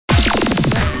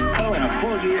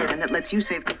And that lets you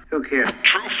save. Who cares?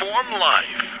 Trueform Life.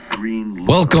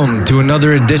 Welcome to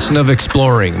another edition of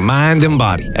Exploring Mind and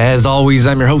Body. As always,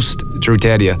 I'm your host, Drew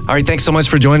Tadia. All right, thanks so much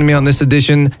for joining me on this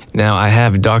edition. Now, I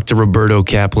have Dr. Roberto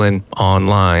Kaplan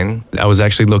online. I was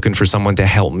actually looking for someone to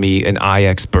help me, an eye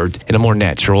expert, in a more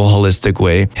natural, holistic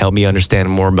way, help me understand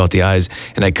more about the eyes,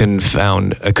 and I couldn't have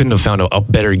found a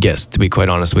better guest, to be quite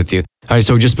honest with you. All right,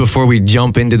 so just before we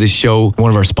jump into the show,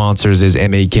 one of our sponsors is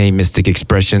MAK Mystic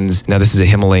Expressions. Now, this is a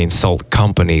Himalayan salt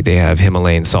company. They have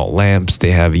Himalayan salt lamps.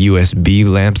 They have USB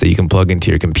lamps that you can plug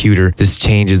into your computer. This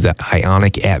changes the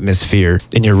ionic atmosphere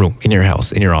in your room, in your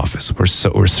house, in your office.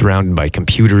 We're surrounded by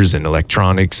computers and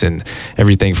electronics and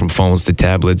everything from phones to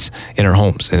tablets in our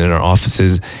homes and in our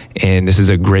offices. And this is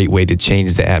a great way to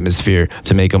change the atmosphere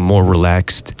to make a more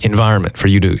relaxed environment for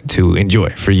you to enjoy,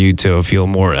 for you to feel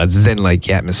more a zen-like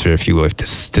atmosphere, if you will,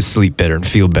 to sleep better and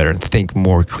feel better and think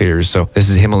more clear. So this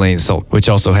is Himalayan salt, which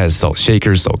also has salt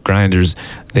shakers, salt grinders.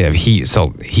 They have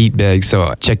salt heat bags.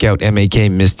 So check out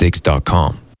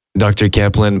makmystics.com. Dr.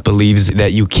 Kaplan believes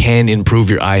that you can improve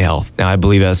your eye health. Now, I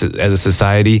believe as a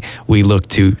society, we look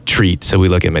to treat. So we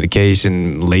look at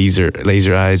medication,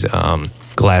 laser eyes,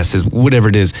 glasses, whatever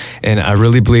it is. And I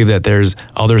really believe that there's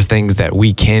other things that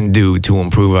we can do to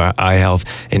improve our eye health.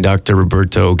 And Dr.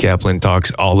 Roberto Kaplan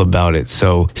talks all about it.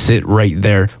 So sit right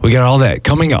there. We got all that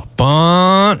coming up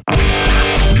on...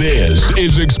 This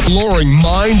is Exploring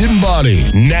Mind and Body.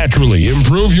 Naturally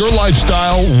improve your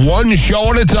lifestyle one show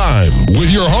at a time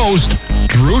with your host,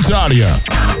 Drew Tadia.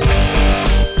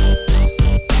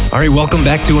 All right, welcome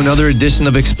back to another edition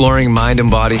of Exploring Mind and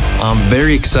Body. I'm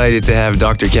very excited to have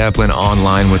Dr. Kaplan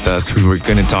online with us. We were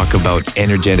going to talk about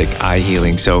energetic eye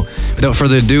healing. So without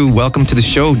further ado, welcome to the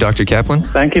show, Dr. Kaplan.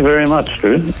 Thank you very much,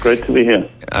 Drew. It's great to be here.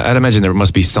 I'd imagine there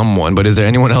must be someone, but is there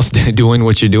anyone else doing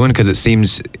what you're doing? Because it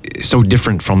seems so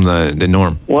different from the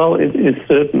norm. Well, it's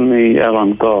certainly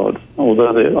avant-garde,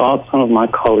 although there are some of my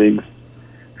colleagues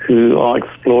who are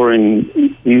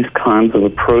exploring these kinds of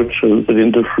approaches but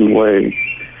in different ways.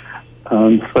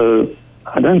 So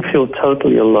I don't feel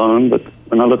totally alone, but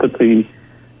when I look at the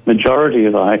majority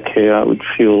of eye care, I would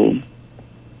feel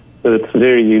that it's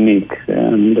very unique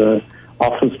and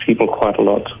offers people quite a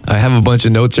lot. I have a bunch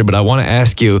of notes here, but I want to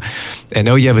ask you, I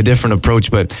know you have a different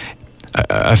approach, but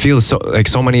I feel so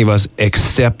many of us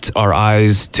accept our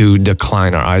eyes to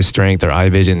decline, our eye strength, our eye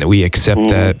vision, that we accept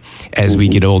that as we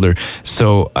get older.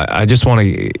 So I just want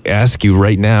to ask you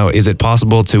right now, is it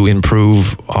possible to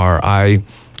improve our eye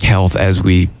health as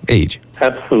we age?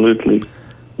 Absolutely.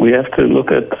 We have to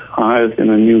look at eyes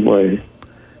in a new way.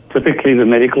 Typically, the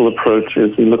medical approach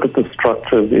is we look at the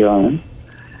structure of the eye,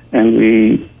 and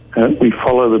we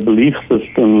follow the belief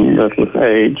system that with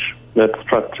age, that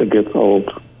structure gets old.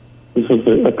 This is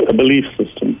a belief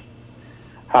system.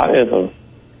 However,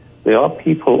 there are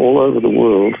people all over the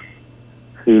world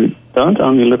who don't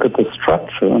only look at the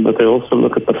structure, but they also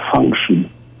look at the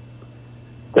function.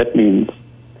 That means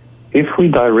if we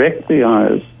direct the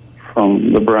eyes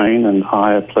from the brain and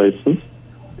higher places,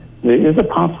 there is a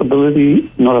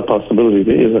possibility, not a possibility,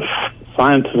 there is a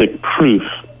scientific proof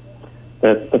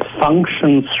that the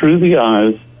function through the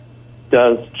eyes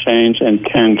does change and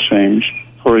can change.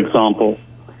 For example,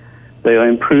 they are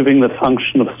improving the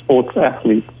function of sports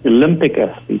athletes, Olympic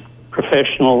athletes,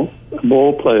 professional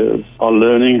ball players are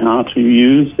learning how to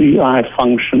use the eye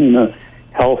function in a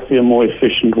healthier, more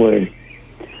efficient way.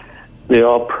 There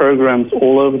are programs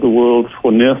all over the world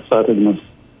for nearsightedness,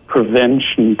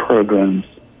 prevention programs,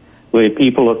 where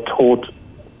people are taught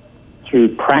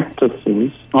through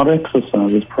practices, not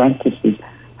exercises, practices,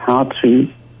 how to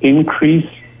increase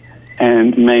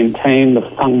and maintain the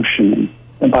functioning.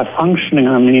 And by functioning,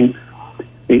 I mean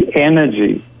the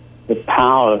energy, the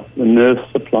power, the nerve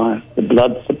supply, the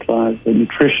blood supply, the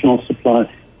nutritional supply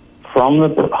from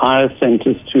the higher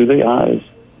centers to the eyes.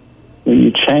 When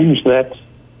you change that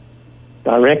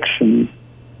direction,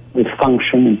 the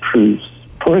function improves.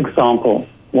 For example,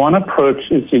 one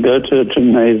approach is you go to a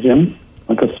gymnasium,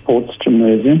 like a sports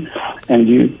gymnasium, and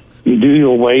you do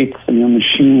your weights and your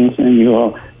machines and you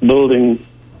are building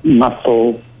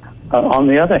muscle. On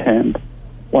the other hand,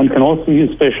 one can also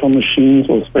use special machines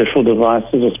or special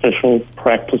devices or special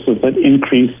practices that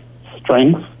increase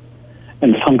strength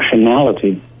and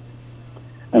functionality.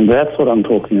 And that's what I'm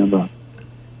talking about,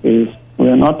 is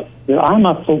the eye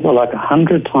muscles are like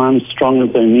 100 times stronger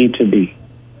than they need to be.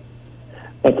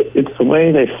 But it's the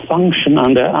way they function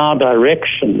under our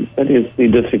direction that is the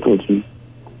difficulty.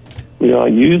 We are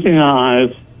using our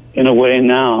eyes in a way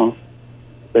now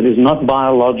that is not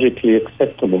biologically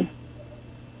acceptable.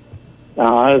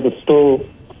 Our eyes are still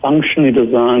functionally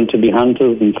designed to be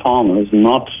hunters and farmers,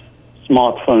 not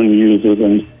smartphone users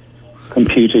and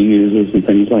computer users and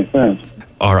things like that.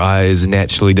 Our eyes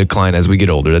naturally decline as we get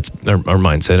older. That's our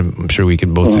mindset. I'm sure we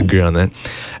can both agree on that.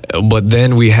 But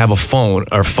then we have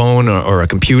our phone or a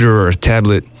computer or a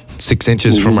tablet 6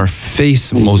 inches from our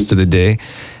face most of the day.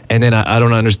 And then I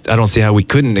don't see how we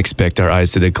couldn't expect our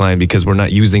eyes to decline because we're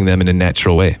not using them in a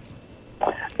natural way.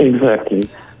 Exactly.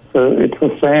 So it's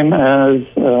the same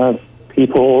as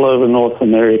people all over North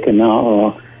America now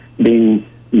are being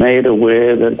made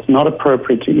aware that it's not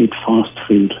appropriate to eat fast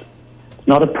food. It's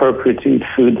not appropriate to eat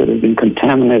food that has been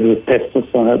contaminated with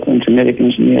pesticides and genetic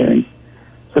engineering.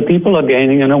 So people are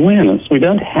gaining an awareness. We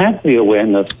don't have the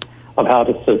awareness of how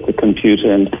to set the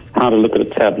computer and how to look at a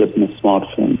tablet and a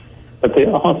smartphone. But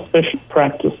there are special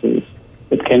practices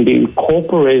that can be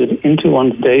incorporated into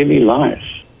one's daily life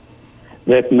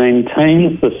that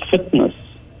maintains the fitness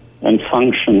and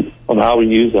function of how we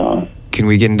use our. Can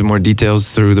we get into more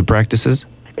details through the practices?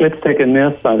 Let's take a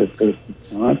nearsighted person.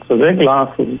 All right? So their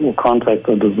glasses or contact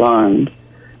are designed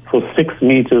for 6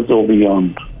 meters or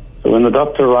beyond. So when the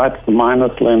doctor writes the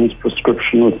minus lens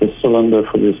prescription with the cylinder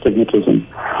for the astigmatism,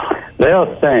 they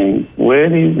are saying where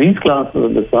these glasses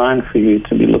are designed for you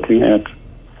to be looking at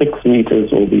 6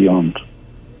 meters or beyond.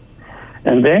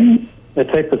 And then they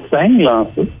take the same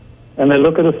glasses and they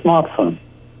look at a smartphone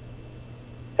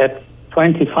at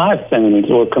 25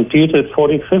 centimeters or a computer at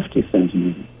 40, 50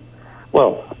 centimeters.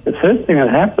 Well, the first thing that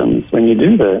happens when you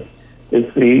do that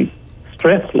is the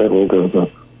stress level goes up.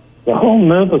 The whole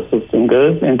nervous system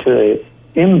goes into an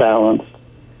imbalanced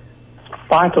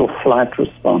fight or flight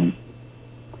response.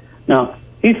 Now,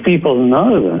 if people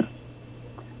know that,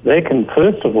 they can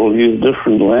first of all use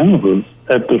different lenses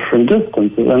at different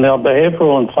distances, and there are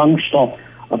behavioral and functional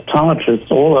optometrists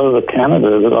all over Canada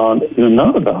who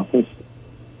know about this.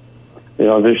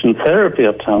 There are vision therapy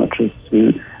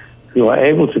optometrists who are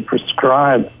able to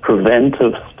prescribe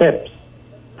preventive steps,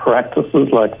 practices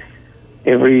like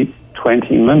every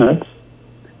 20 minutes,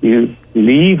 you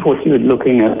leave what you're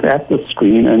looking at the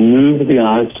screen and move the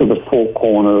eyes to the 4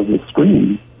 corners of the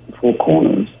screen, the 4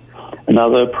 corners.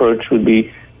 Another approach would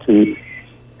be to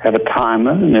have a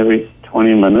timer, and every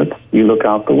 20 minutes you look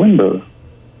out the window.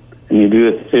 And you do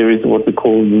a series of what we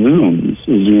call zooms,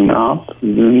 zoom out,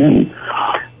 zoom in.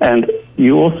 And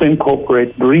you also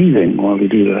incorporate breathing while you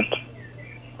do that.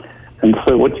 And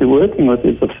so what you're working with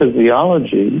is the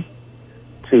physiology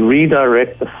to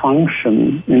redirect the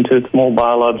function into its more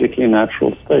biologically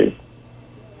natural state.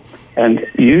 And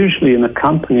usually in a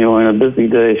company or in a busy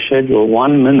day schedule,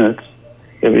 1 minute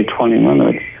every 20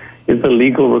 minutes is a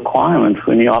legal requirement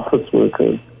for any office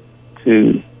worker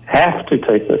to have to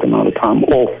take that amount of time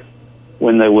off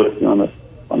when they're working on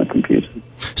a computer.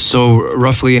 So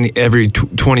roughly every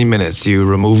 20 minutes, you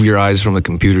remove your eyes from the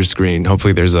computer screen.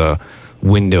 Hopefully there's a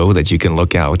window that you can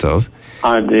look out of.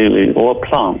 Ideally, or a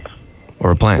plant. Or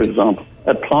a plant. For example,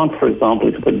 a plant, for example,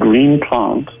 if it's a green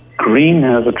plant, green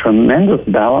has a tremendous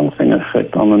balancing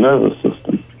effect on the nervous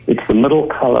system. It's the middle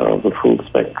color of the full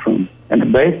spectrum.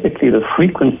 And basically the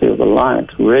frequency of the light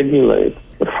regulates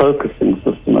the focusing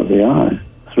system of the eye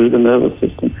through the nervous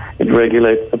system. It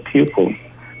regulates the pupil.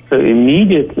 So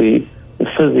immediately the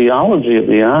physiology of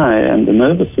the eye and the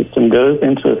nervous system goes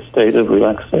into a state of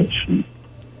relaxation.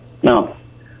 Now,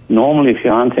 normally if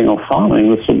you're hunting or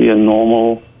farming, this will be a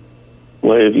normal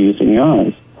way of using your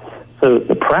eyes. So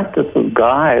the practices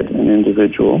guide an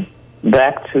individual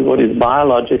back to what is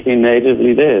biologically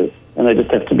natively theirs. And they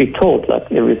just have to be taught, like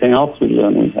everything else we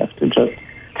learn. We have to just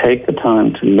take the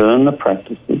time to learn the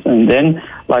practices. And then,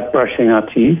 like brushing our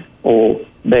teeth or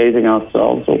bathing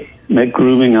ourselves or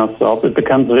grooming ourselves, it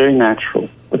becomes very natural.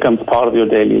 It becomes part of your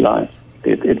daily life.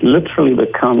 It literally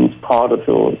becomes part of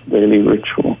your daily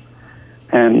ritual.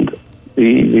 And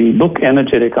the book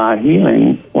Energetic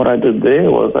EyeHealing, what I did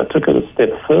there was I took it a step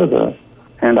further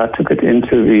and I took it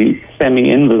into the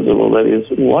semi-invisible. That is,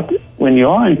 when you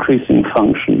are increasing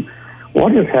function,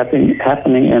 what is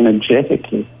happening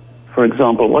energetically? For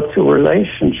example, what's your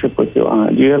relationship with your eye?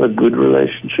 Do you have a good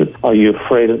relationship? Are you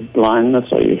afraid of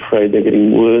blindness? Are you afraid they're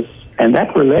getting worse? And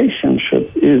that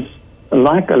relationship is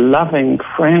like a loving,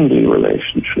 friendly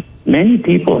relationship. Many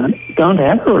people don't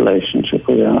have a relationship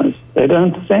with their eyes. They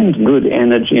don't send good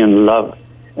energy and love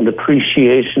and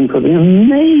appreciation for the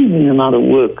amazing amount of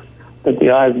work that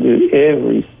the eyes do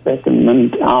every second,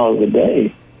 minute, hour of the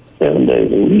day, 7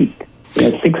 days a week.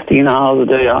 16 hours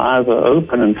a day our eyes are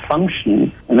open and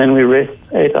functioning, and then we rest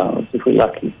 8 hours if we're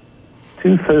lucky.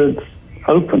 2/3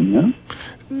 open,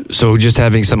 yeah? So just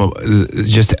having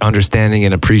just understanding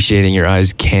and appreciating your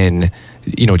eyes can,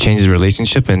 change the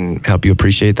relationship and help you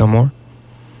appreciate them more?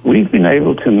 We've been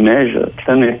able to measure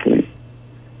clinically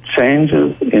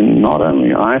changes in not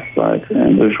only eyesight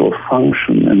and visual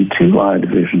function and two-eyed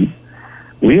vision,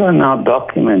 we are now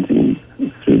documenting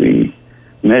through the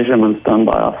measurements done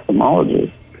by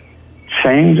ophthalmologists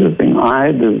changes in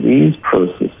eye disease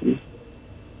processes.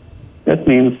 That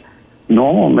means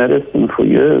normal medicine for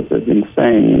years has been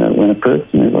saying, when a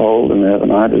person is old and they have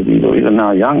an eye disease, or even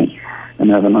now young and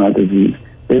have an eye disease,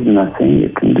 there's nothing you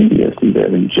can do. You have to either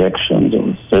have injections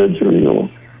or surgery or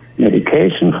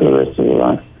medication for the rest of your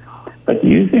life. But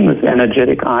using this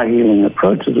energetic eye healing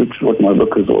approaches, which is what my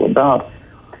book is all about,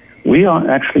 we are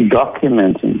actually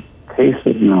documenting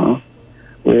cases now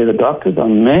where the doctors are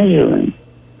measuring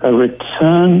a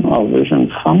return of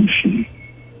vision function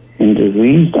in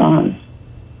diseased eyes.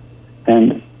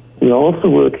 And we are also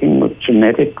working with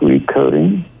genetic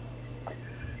recoding,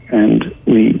 and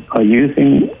we are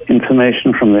using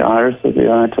information from the iris of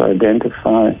the eye to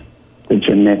identify the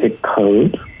genetic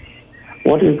code.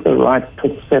 What is the right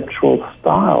perceptual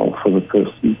style for the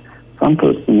person? Some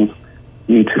persons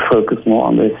need to focus more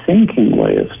on their thinking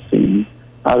way of seeing.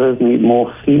 Others need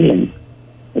more feeling.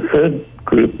 The third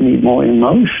group need more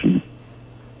emotion.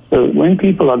 So when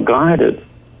people are guided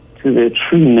to their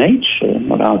true nature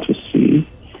of how to see,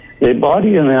 their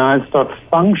body and their eyes start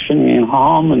functioning in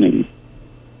harmony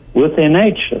with their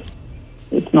nature.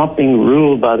 It's not being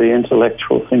ruled by the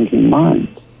intellectual thinking mind.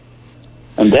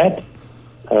 And that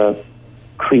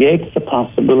creates the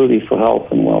possibility for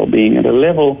health and well-being at a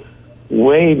level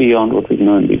way beyond what we've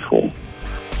known before.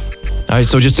 All right,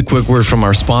 so just a quick word from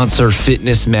our sponsor,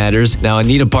 Fitness Matters. Now,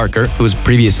 Anita Parker, who was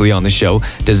previously on the show,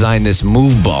 designed this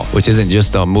Move Ball, which isn't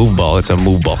just a Move Ball, it's a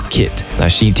Move Ball kit. Now,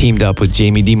 she teamed up with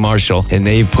Jamie D. Marshall, and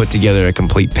they've put together a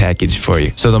complete package for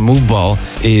you. So the Move Ball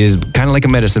is kind of like a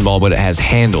medicine ball, but it has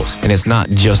handles, and it's not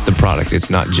just the product, it's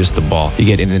not just the ball. You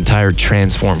get an entire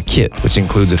transform kit, which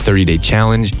includes a 30-day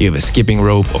challenge, you have a skipping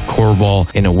rope, a core ball,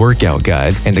 and a workout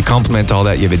guide. And to complement all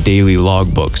that, you have a daily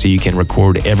logbook, so you can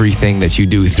record everything that you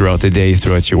do throughout the day,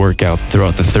 throughout your workout,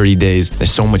 throughout the 30 days.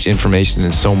 There's so much information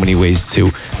and so many ways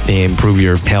to improve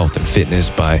your health and fitness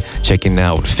by checking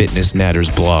out Fitness Matters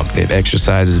blog. They have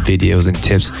exercises, videos, and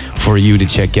tips for you to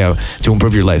check out to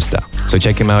improve your lifestyle. So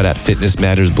check them out at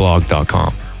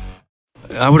fitnessmattersblog.com.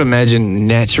 I would imagine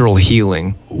natural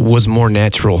healing was more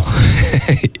natural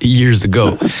years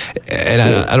ago, and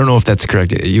I don't know if that's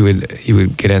correct. You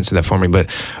could answer that for me. But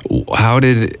how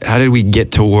did we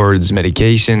get towards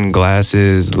medication,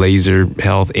 glasses, laser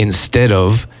health instead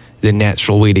of the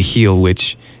natural way to heal,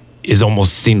 which is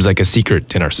almost seems like a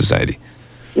secret in our society?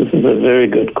 This is a very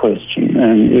good question,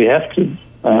 and we have to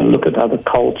look at other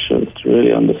cultures to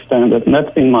really understand it. And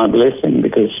that's been my blessing,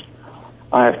 because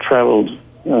I have traveled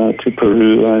to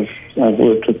Peru. I've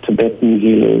worked with Tibetan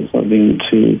healers.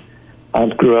 I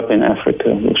grew up in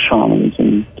Africa with shamans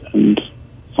and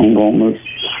sangomers.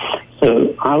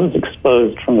 So I was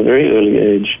exposed from a very early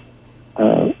age.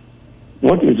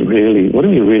 What do we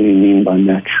really mean by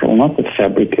natural? Not the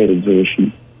fabricated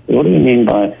version. What do we mean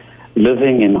by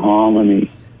living in harmony,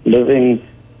 living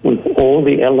with all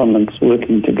the elements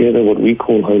working together, what we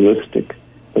call holistic,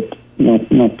 but not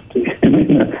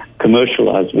in a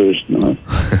commercialized version, right?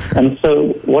 And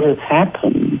so what has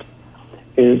happened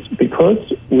is, because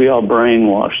we are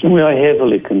brainwashed and we are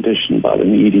heavily conditioned by the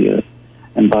media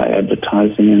and by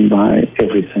advertising and by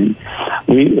everything,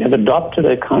 we have adopted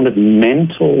a kind of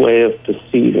mental way of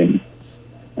perceiving.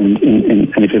 And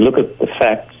if you look at the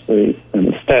facts and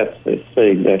the stats, they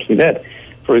say exactly that.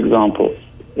 For example,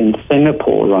 in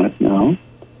Singapore right now,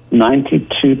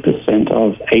 92%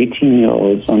 of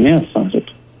 18-year-olds are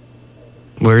nearsighted.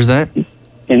 Where is that?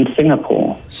 In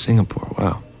Singapore. Singapore,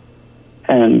 wow.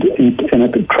 And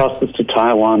it crosses to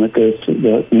Taiwan, it goes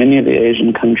to many of the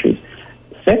Asian countries.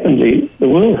 Secondly, the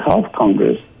World Health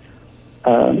Congress,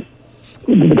 the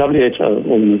WHO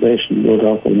organization, World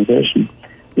Health Organization,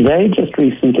 they just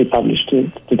recently published a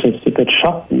statistic that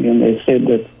shocked me, and they said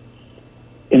that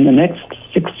in the next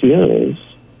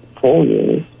 4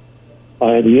 years,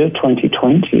 by the year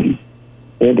 2020,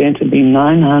 there are going to be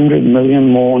 900 million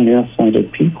more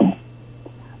nearsighted people.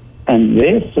 And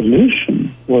their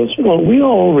solution was, we are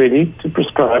all ready to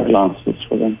prescribe glasses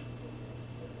for them.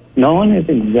 No one is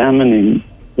examining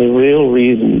the real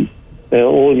reason. They're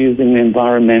all using the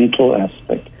environmental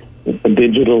aspect, the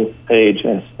digital age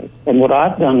aspect. And what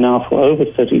I've done now for over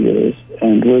 30 years,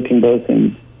 and working both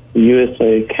in the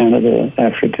USA, Canada,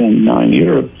 Africa, and now in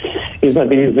Europe, is I've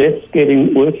been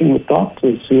investigating, working with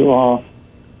doctors who are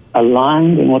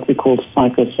aligned in what we call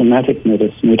psychosomatic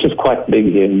medicine, which is quite big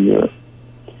here in Europe.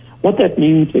 What that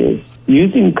means is,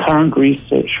 using current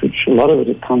research, which a lot of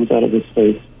it comes out of the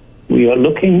States, we are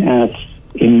looking at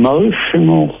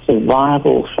emotional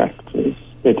survival factors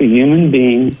that the human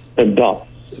being adopts,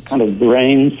 a kind of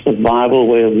brain survival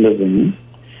way of living,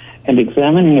 and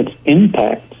examining its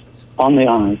impact on the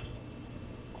eyes.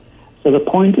 So the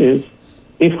point is,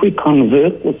 if we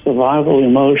convert the survival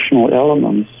emotional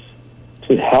elements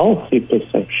to healthy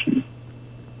perception,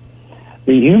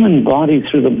 the human body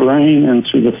through the brain and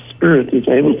through the spirit is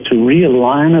able to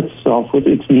realign itself with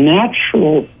its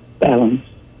natural balance.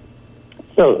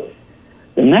 So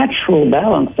the natural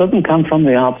balance doesn't come from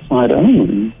the outside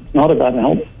only. It's not about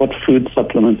what food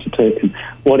supplements you're taking,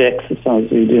 what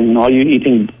exercise are you doing, are you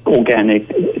eating organic.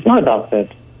 It's not about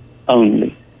that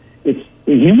only. It's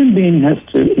the human being has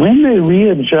to, when they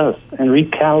readjust and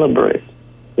recalibrate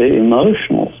their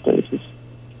emotional status,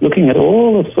 looking at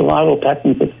all the survival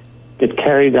patterns that get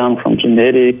carried down from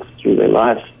genetics through their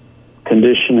life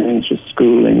conditioning, through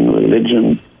schooling,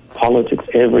 religion, politics,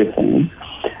 everything,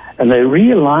 and they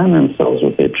realign themselves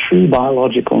with their true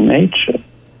biological nature,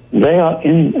 they are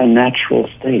in a natural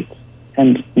state.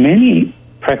 And many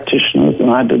practitioners,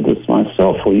 and I did this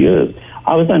myself for years,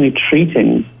 I was only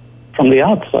treating from the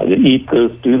outside, eat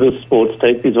this, do this sports,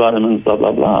 take these vitamins, blah,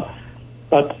 blah, blah.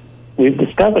 But we've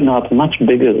discovered now it's much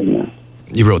bigger than that.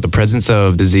 You wrote, the presence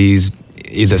of disease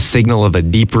is a signal of a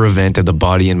deeper event of the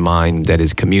body and mind that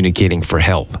is communicating for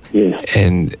help. Yes.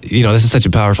 And, this is such a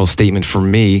powerful statement for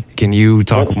me. Can you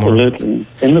talk more? Absolutely.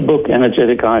 In the book,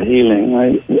 Energetic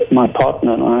EyeHealing, my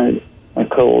partner and I, my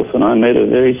co-author and I, made a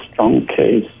very strong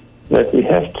case that we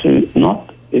have to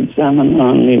not examine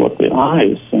only what the eye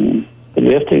is saying, but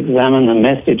we have to examine the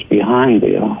message behind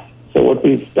the eye. So what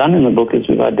we've done in the book is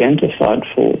we've identified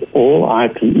for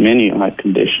many eye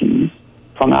conditions,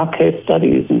 from our case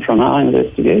studies and from our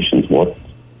investigations,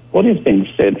 what is being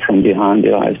said from behind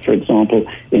the eyes, for example,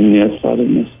 in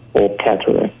nearsightedness or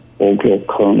cataract or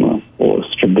glaucoma or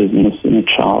strabismus in a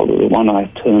child or the one eye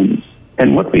turns.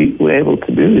 And what we were able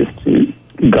to do is to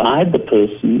guide the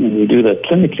person, and we do that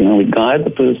clinically, and we guide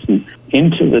the person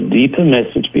into the deeper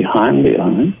message behind the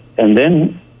eye, and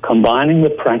then combining the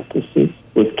practices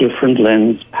with different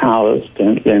lens powers,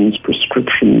 lens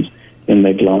prescriptions in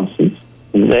their glasses,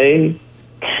 they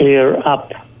clear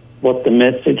up what the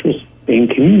message was being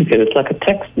communicated. It's like a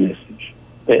text message.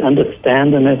 They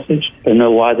understand the message, they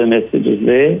know why the message is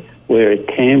there, where it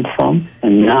came from,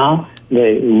 and now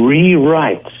they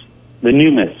rewrite the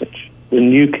new message, the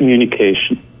new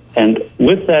communication. And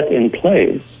with that in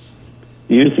place,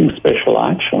 using special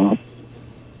eye charts,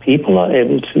 people are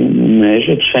able to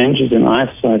measure changes in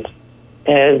eyesight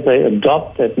as they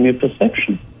adopt that new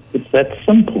perception. It's that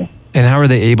simple. And how are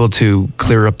they able to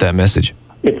clear up that message?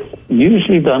 It's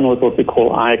usually done with what we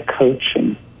call eye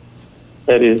coaching.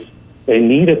 That is, they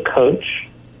need a coach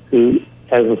who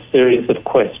has a series of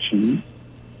questions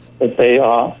that they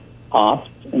are asked,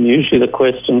 and usually the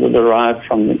questions are derived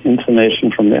from the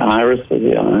information from the iris of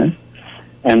the eye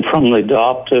and from the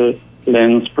diopter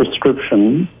lens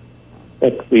prescription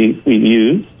that we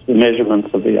use, the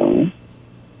measurements of the eye,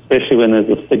 especially when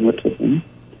there's astigmatism.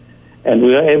 And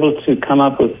we are able to come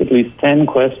up with at least 10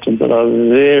 questions that are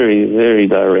very, very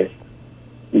direct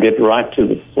and get right to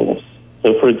the source.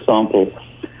 So, for example,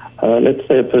 let's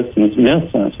say a person is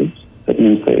nearsighted. That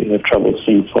means they have trouble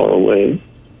seeing far away,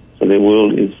 so their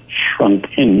world is shrunk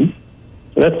in.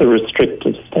 So that's a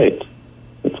restrictive state.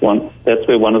 That's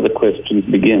where one of the questions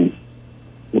begins.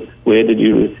 Where do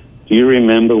you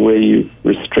remember where you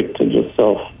restricted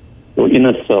yourself, your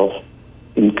inner self,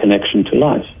 in connection to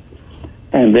life?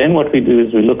 And then what we do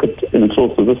is we look at, and it's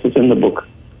also, this is in the book,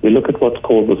 we look at what's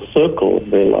called the circle of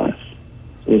their life.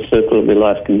 So the circle of their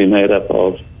life can be made up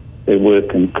of their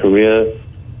work and career,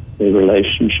 their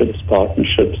relationships,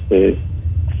 partnerships, their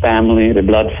family, their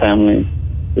blood family,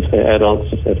 if they're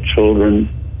adults, if they have children,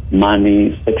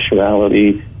 money,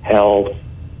 sexuality, health,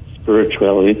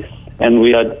 spirituality.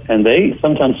 And they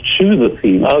sometimes choose a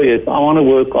theme. Oh yes, I want to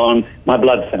work on my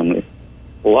blood family.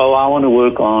 Or, oh, I want to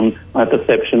work on my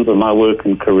perceptions of my work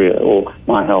and career or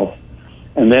my health.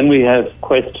 And then we have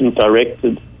questions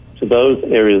directed to those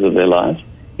areas of their lives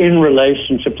in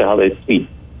relationship to how they see.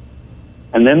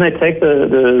 And then they take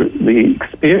the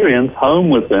experience home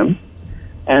with them,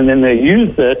 and then they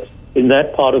use that in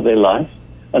that part of their life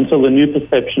until the new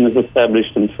perception is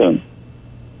established and firm.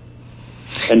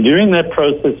 And during that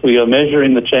process, we are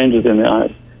measuring the changes in the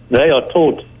eyes. They are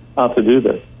taught how to do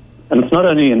this. And it's not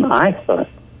only in eyesight,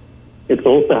 it's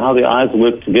also how the eyes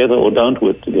work together or don't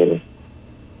work together.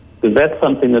 Because that's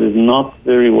something that is not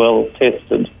very well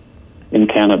tested in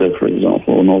Canada, for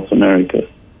example, or North America.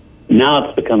 Now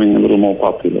it's becoming a little more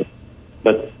popular.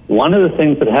 But one of the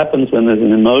things that happens when there's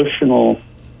an emotional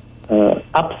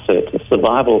upset, a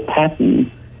survival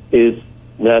pattern, is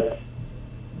that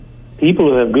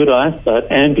people who have good eyesight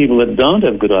and people that don't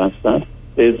have good eyesight,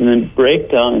 there's a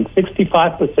breakdown, and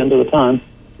 65% of the time,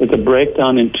 there's a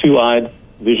breakdown in two-eyed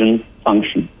vision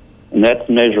function, and that's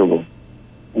measurable.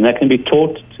 And that can be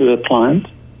taught to a client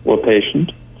or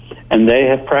patient, and they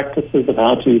have practices of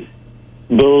how to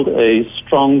build a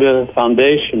stronger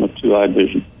foundation of two-eyed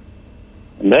vision.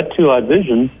 And that two-eyed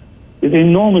vision is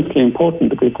enormously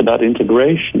important because it's about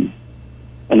integration.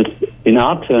 And it's, in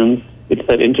our terms, it's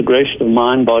that integration of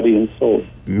mind, body, and soul.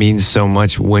 Means so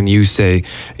much when you say,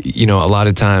 a lot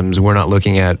of times we're not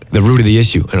looking at the root of the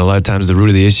issue. And a lot of times the root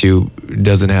of the issue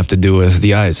doesn't have to do with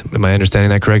the eyes. Am I understanding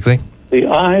that correctly? The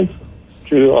eyes,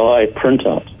 Drew, are a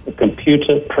printout, a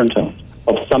computer printout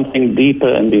of something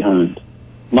deeper and behind.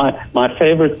 My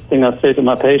favorite thing I say to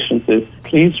my patients is,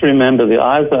 please remember the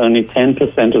eyes are only 10%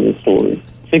 of the story.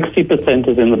 60%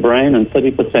 is in the brain and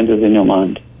 30% is in your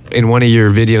mind. In one of your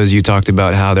videos, you talked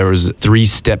about how there was a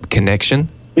 3-step connection.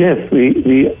 Yes,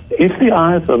 if the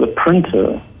eyes are the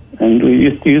printer, and we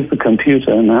used to use the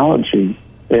computer analogy,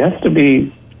 there has to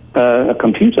be a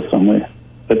computer somewhere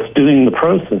that's doing the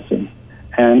processing.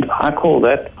 And I call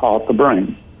that part the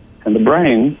brain. And the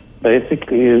brain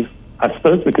basically is, I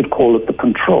suppose we could call it the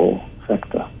control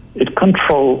factor. It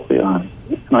controls the eyes.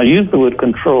 And I use the word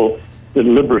control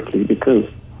deliberately because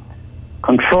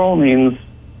control means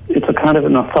it's a kind of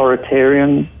an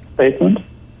authoritarian statement.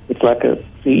 It's like a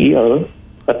CEO,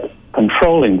 but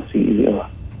controlling CEO.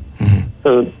 Mm-hmm.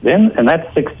 So then, and that's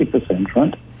 60%,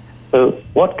 right? So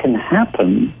what can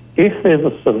happen if there's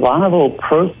a survival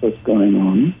process going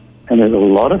on and there's a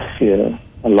lot of fear,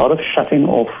 a lot of shutting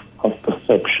off of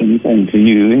perceptions and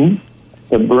viewing,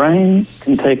 the brain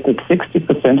can take that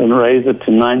 60% and raise it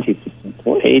to 90%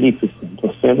 or 80%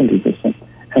 or 70%.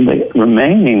 And the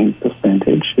remaining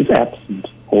percentage is absent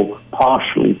or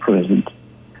partially present.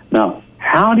 Now,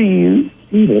 how do you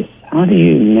see this? How do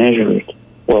you measure it?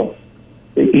 Well,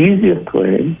 the easiest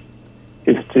way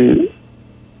is to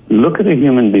look at a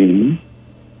human being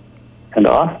and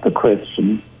ask the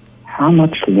question, how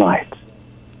much light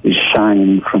is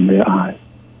shining from their eyes,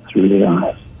 through their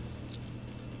eyes?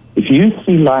 If you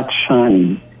see light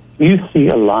shining, you see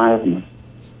aliveness,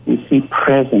 you see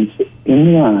presence in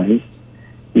the eyes,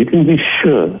 you can be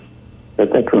sure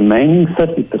that that remaining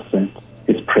 30%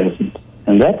 is present.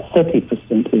 And that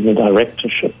 30% is a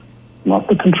directorship, not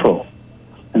the control.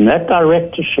 And that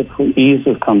directorship for ease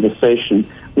of conversation,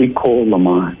 we call the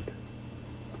mind.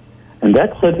 And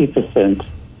that 30%,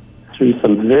 through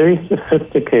some very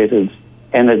sophisticated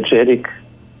energetic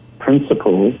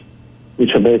principles,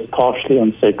 which are based partially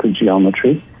on sacred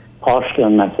geometry, partially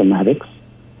on mathematics,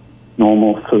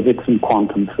 normal physics and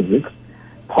quantum physics,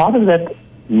 part of that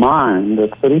mind,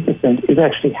 that 30%, is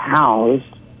actually housed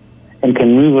and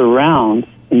can move around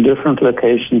in different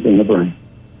locations in the brain.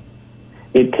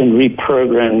 It can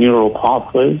reprogram neural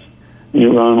pathways,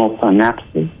 neuronal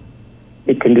synapses.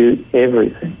 It can do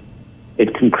everything.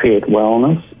 It can create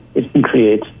wellness. It can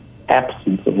create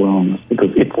absence of wellness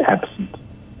because it's absent.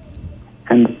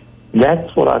 And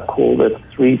that's what I call that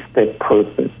 3-step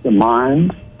process. The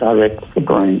mind directs the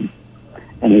brain.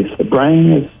 And if the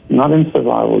brain is not in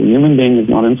survival, the human being is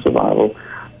not in survival,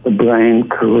 the brain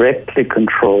correctly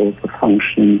controls the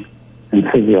functioning and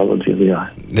physiology of the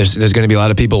eye. There's going to be a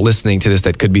lot of people listening to this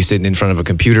that could be sitting in front of a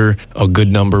computer. A good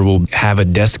number will have a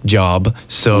desk job.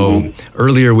 So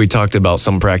earlier we talked about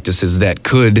some practices that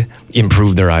could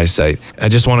improve their eyesight. I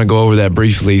just want to go over that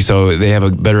briefly so they have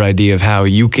a better idea of how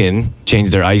you can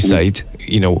change their eyesight,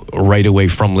 right away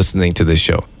from listening to this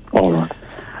show. All right.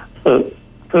 So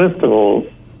first of all,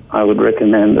 I would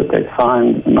recommend that they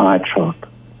find an eye chart,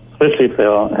 especially if they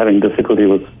are having difficulty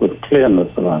with clearness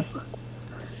of eyesight.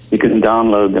 You can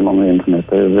download them on the internet.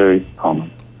 They're very common.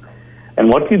 And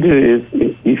what you do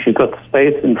is, if you've got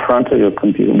space in front of your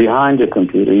computer, behind your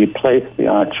computer, you place the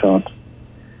eye chart.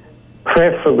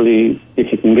 Preferably,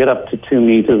 if you can get up to 2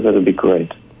 meters, that would be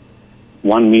great.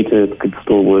 1 meter could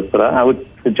still work, but I would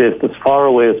suggest as far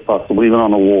away as possible, even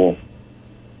on a wall.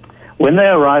 When they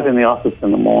arrive in the office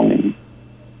in the morning,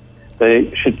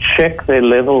 they should check their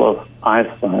level of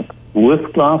eyesight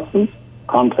with glasses,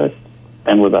 contacts,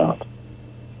 and without.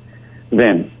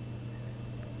 Then,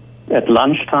 at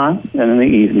lunchtime and in the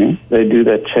evening, they do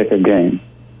that check again.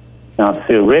 Now,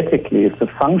 theoretically, if the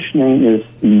functioning is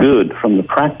good from the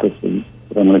practices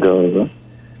that I'm going to go over,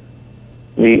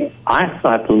 the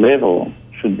eyesight level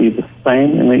should be the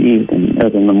same in the evening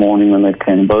as in the morning when they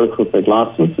came, both with their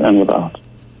glasses and without.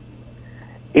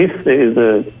 If there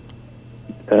is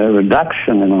a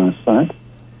reduction in eyesight,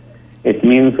 it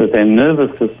means that their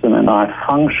nervous system and eye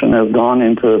function has gone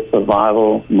into a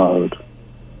survival mode.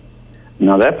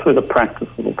 Now, that's where the practice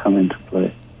will come into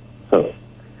play. So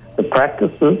the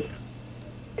practice is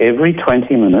every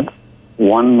 20 minutes,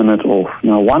 1 minute off.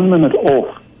 Now, 1 minute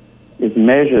off is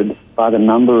measured by the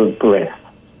number of breaths.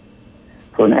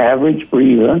 For an average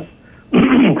breather,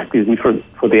 excuse me,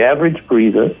 for the average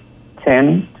breather,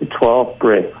 10 to 12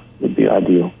 breaths would be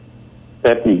ideal.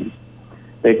 That means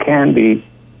there can be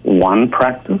one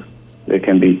practice, there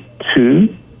can be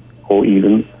 2 or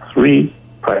even 3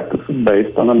 practices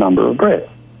based on the number of breaths.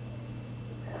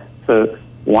 So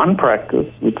one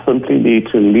practice would simply be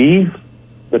to leave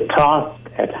the task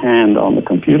at hand on the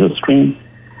computer screen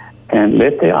and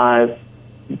let the eyes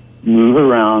move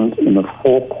around in the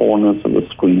 4 corners of the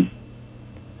screen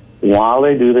while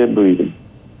they do their breathing.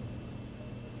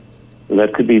 So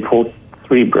that could be for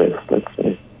 3 breaths, let's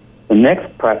say. The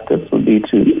next practice would be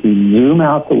to zoom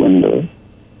out the window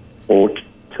or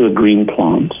to a green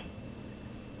plant,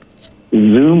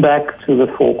 zoom back to the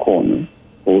 4 corners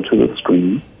or to the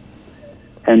screen,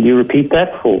 and you repeat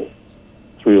that for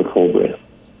 3 or 4 breaths.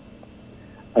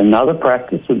 Another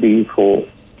practice would be for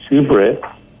 2 breaths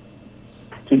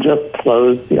to just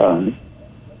close the eyes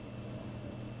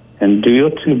and do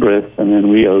your 2 breaths and then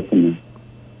reopen them.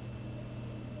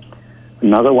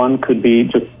 Another one could be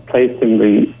just placing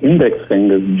the index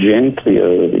fingers gently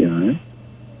over the eye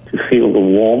to feel the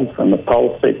warmth and the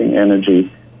pulsating energy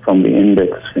from the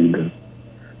index fingers.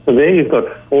 So there you've got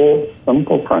 4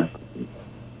 simple practices.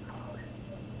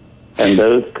 And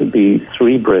those could be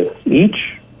 3 breaths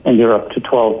each, and you're up to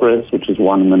 12 breaths, which is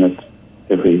 1 minute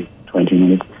every 20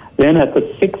 minutes. Then at the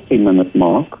 60-minute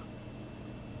mark,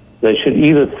 they should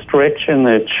either stretch in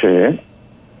their chair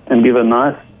and give a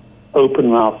nice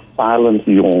open-mouth silent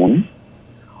yawn,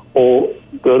 or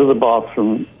go to the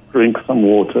bathroom, drink some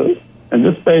water, and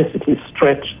just basically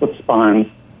stretch the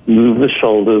spine, move the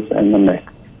shoulders and the neck.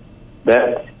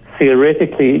 That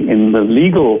theoretically, in the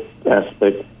legal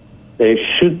aspect, they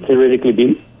should theoretically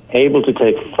be able to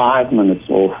take 5 minutes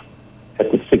off at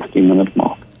the 60-minute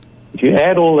mark. If you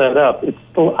add all that up, it's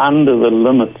still under the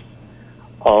limits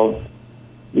of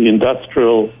the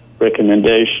industrial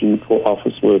recommendation for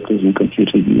office workers and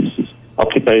computer users.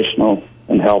 Occupational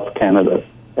and Health Canada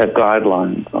have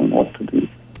guidelines on what to do.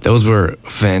 Those were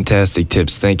fantastic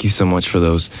tips. Thank you so much for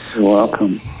those. You're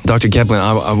welcome. Dr. Kaplan,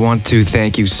 I want to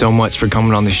thank you so much for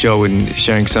coming on the show and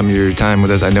sharing some of your time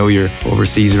with us. I know you're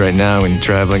overseas right now and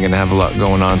traveling and have a lot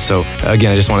going on. So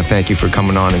again, I just want to thank you for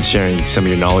coming on and sharing some of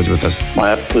your knowledge with us.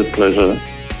 My absolute pleasure.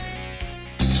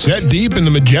 Set deep in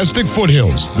the majestic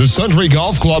foothills, the Sundre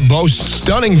Golf Club boasts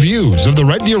stunning views of the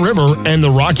Red Deer River and the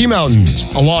Rocky Mountains.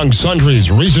 Along Sundre's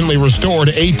recently restored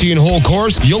 18-hole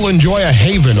course, you'll enjoy a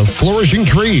haven of flourishing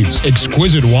trees,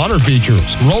 exquisite water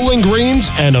features, rolling greens,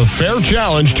 and a fair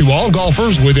challenge to all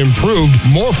golfers with improved,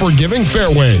 more forgiving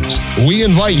fairways. We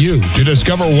invite you to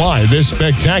discover why this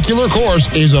spectacular course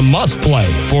is a must-play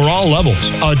for all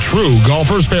levels, a true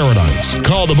golfer's paradise.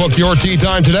 Call to book your tee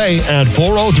time today at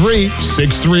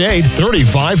 403-638-3510.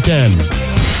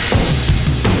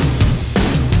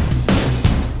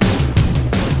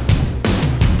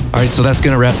 All right, so that's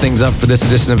going to wrap things up for this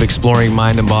edition of Exploring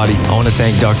Mind and Body. I want to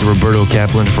thank Dr. Roberto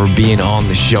Kaplan for being on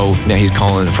the show. Now, he's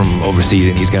calling from overseas,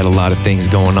 and he's got a lot of things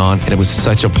going on. And it was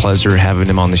such a pleasure having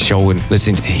him on the show and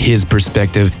listening to his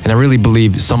perspective. And I really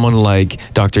believe someone like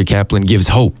Dr. Kaplan gives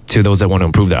hope to those that want to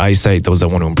improve their eyesight, those that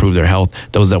want to improve their health,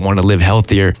 those that want to live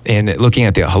healthier. And looking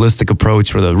at the holistic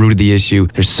approach for the root of the issue,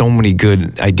 there's so many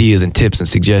good ideas and tips and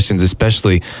suggestions,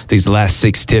 especially these last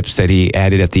 6 tips that he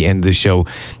added at the end of the show.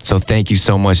 So thank you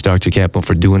so much, Dr. Kaplan,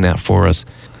 for doing that for us.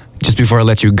 Just before I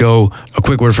let you go, a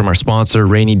quick word from our sponsor,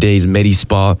 Rainy Days Medi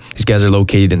Spa. These guys are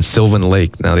located in Sylvan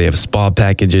Lake. Now, they have spa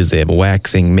packages, they have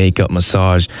waxing, makeup,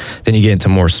 massage. Then you get into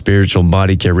more spiritual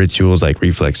body care rituals like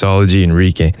reflexology and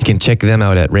Reiki. You can check them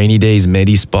out at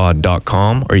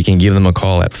rainydaysmedispa.com, or you can give them a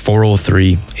call at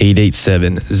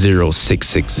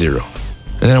 403-887-0660.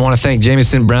 And then I want to thank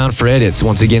Jameson Brown for edits.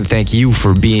 Once again, thank you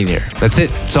for being here. That's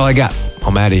it. That's all I got.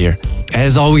 I'm out of here.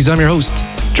 As always, I'm your host,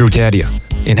 Drew Tadia,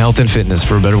 in health and fitness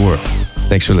for a better world.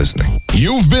 Thanks for listening.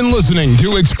 You've been listening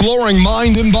to Exploring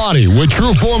Mind and Body with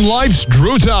Trueform Life's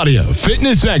Drew Tadia,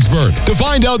 fitness expert. To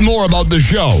find out more about the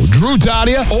show, Drew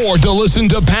Tadia, or to listen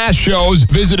to past shows,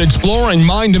 visit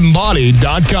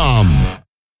exploringmindandbody.com.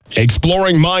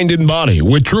 Exploring Mind and Body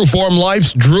with Trueform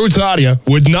Life's Drew Tadia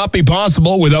would not be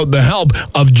possible without the help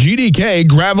of GDK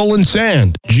Gravel and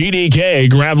Sand. GDK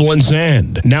Gravel and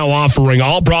Sand, now offering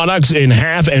all products in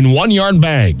 1/2 and 1 yard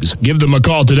bags. Give them a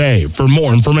call today for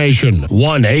more information.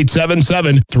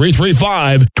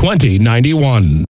 1-877-335-2091.